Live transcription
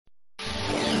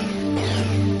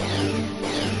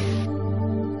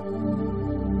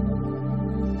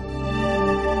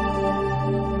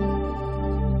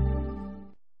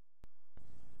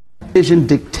vision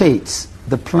dictates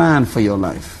the plan for your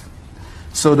life.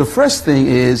 So the first thing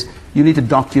is you need to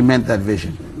document that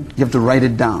vision. You have to write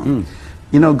it down.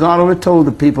 You know, God already told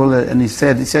the people, and he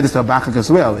said this to Habakkuk as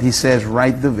well. He says,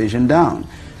 write the vision down.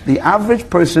 The average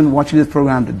person watching this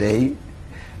program today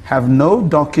have no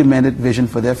documented vision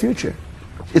for their future.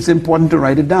 It's important to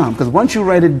write it down, because once you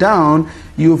write it down,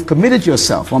 you've committed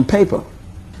yourself on paper.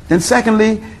 Then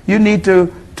secondly, you need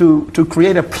to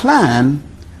create a plan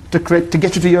to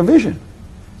get you to your vision.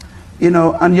 You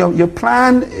know, and your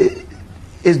plan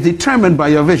is determined by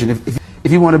your vision.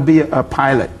 If you want to be a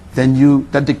pilot, then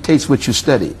that dictates what you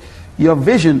study. Your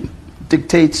vision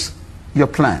dictates your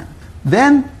plan.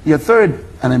 Then your third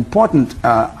and important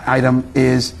item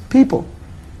is people.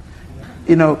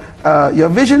 You know, your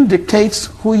vision dictates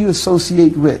who you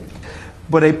associate with.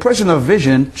 But a person of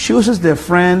vision chooses their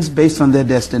friends based on their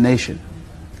destination.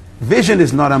 Vision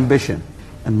is not ambition.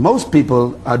 And most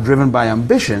people are driven by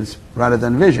ambitions rather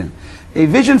than vision. A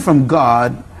vision from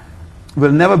God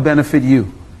will never benefit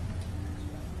you.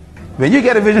 When you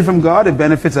get a vision from God, it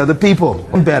benefits other people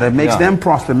better, makes them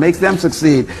prosper, makes them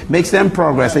succeed, makes them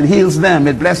progress, it heals them,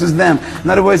 it blesses them. In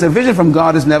other words, a vision from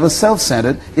God is never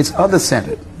self-centered, it's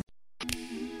other-centered.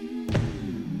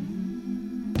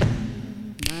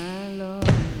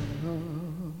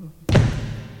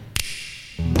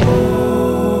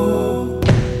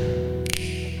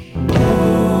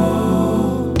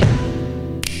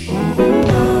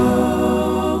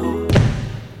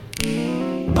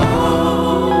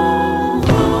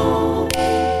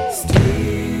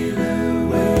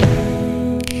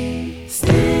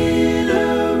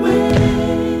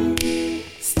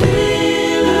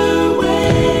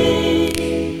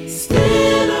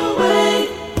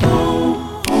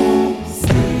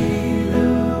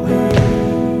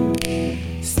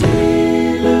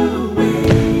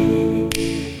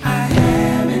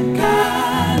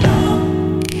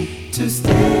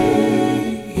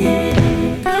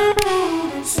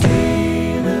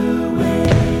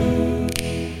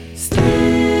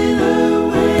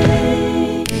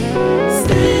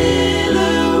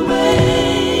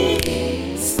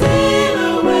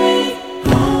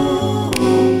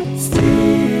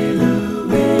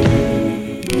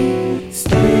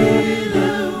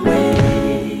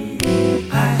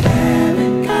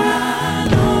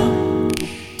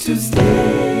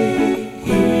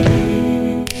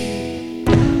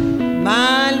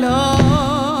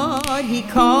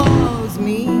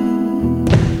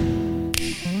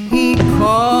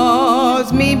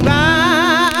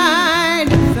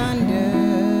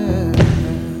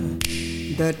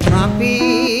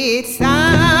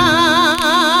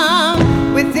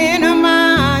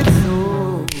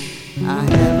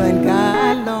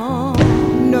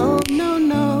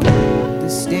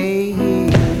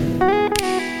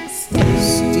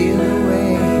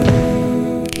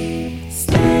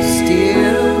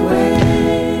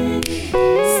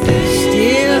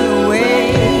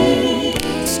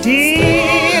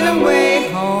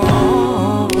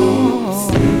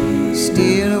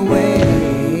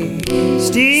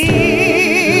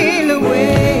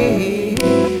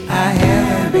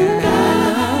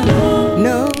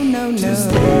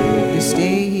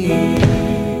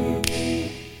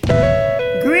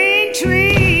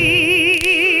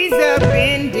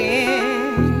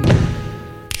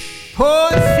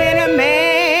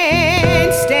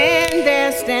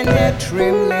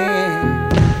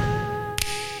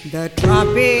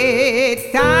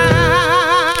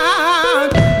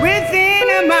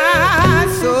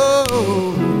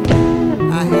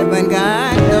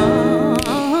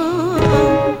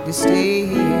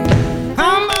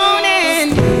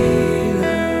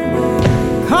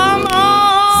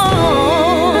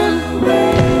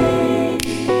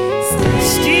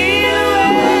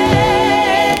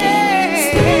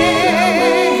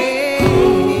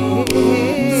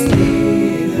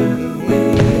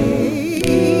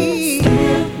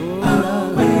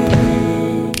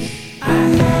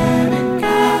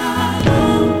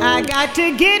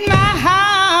 To get my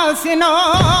house in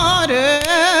order,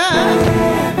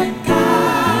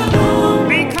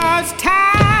 because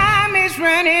time is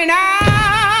running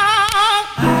out.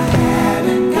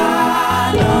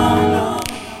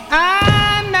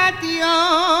 I'm not the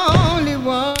only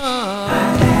one.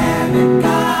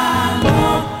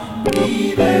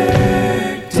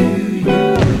 Neither do you.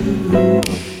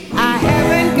 I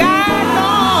haven't got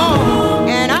long,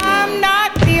 and I'm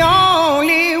not the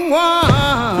only one.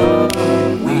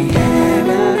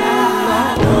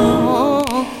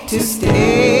 To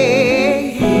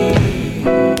stay here.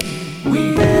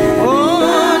 Oh,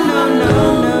 no.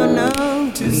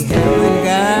 We haven't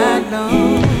got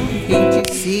long. Can't you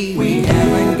see? We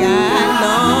haven't got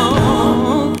long.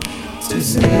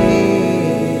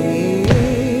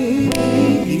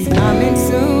 He's coming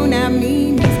soon, I mean